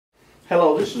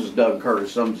Hello, this is Doug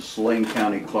Curtis. I'm the Saline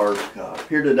County Clerk.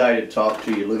 Here today to talk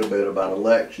to you a little bit about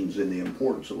elections and the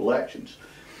importance of elections.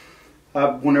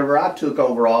 Whenever I took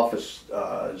over office,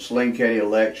 Saline County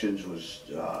elections was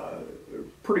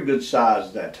pretty good size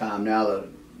at that time. Now the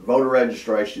voter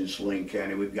registration in Saline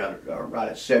County, we've got right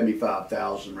at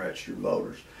 75,000 registered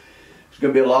voters. There's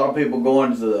going to be a lot of people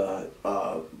going to the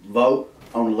vote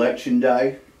on election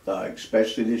day,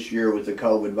 especially this year with the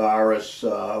COVID virus.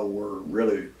 We're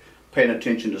really paying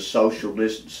attention to social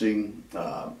distancing,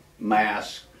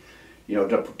 masks, to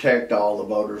protect all the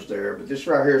voters there. But this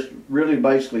right here is really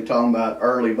basically talking about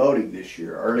early voting this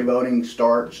year. Early voting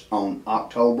starts on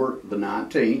October the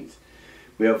 19th.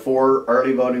 We have 4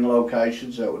 early voting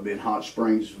locations. That would be in Hot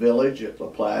Springs Village at La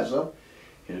Plaza.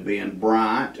 It'll be in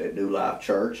Bryant at New Life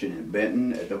Church, and in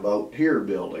Benton at the Vote Here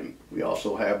building. We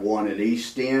also have one at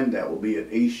East End. That will be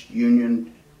at East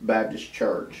Union Baptist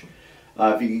Church.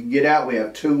 If you can get out, we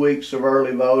have 2 weeks of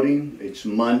early voting. It's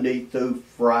Monday through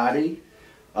Friday.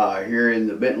 Here in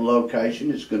the Benton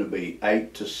location, it's going to be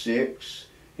 8 to 6.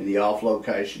 In the off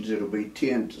locations, it'll be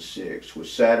 10 to 6, with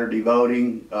Saturday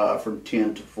voting from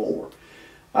 10 to 4.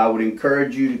 I would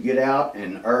encourage you to get out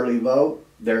and early vote.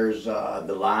 There's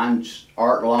the lines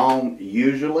aren't long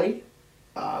usually.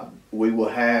 We will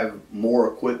have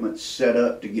more equipment set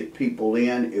up to get people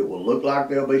in. It will look like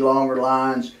there'll be longer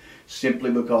lines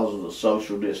simply because of the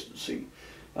social distancing.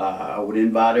 I would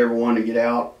invite everyone to get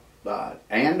out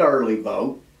and early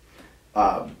vote.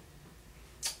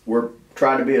 We're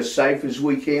trying to be as safe as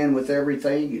we can with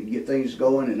everything and get things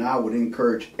going, and I would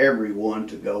encourage everyone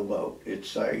to go vote.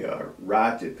 It's a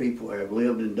right that people have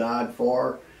lived and died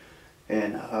for,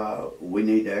 and we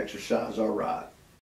need to exercise our right.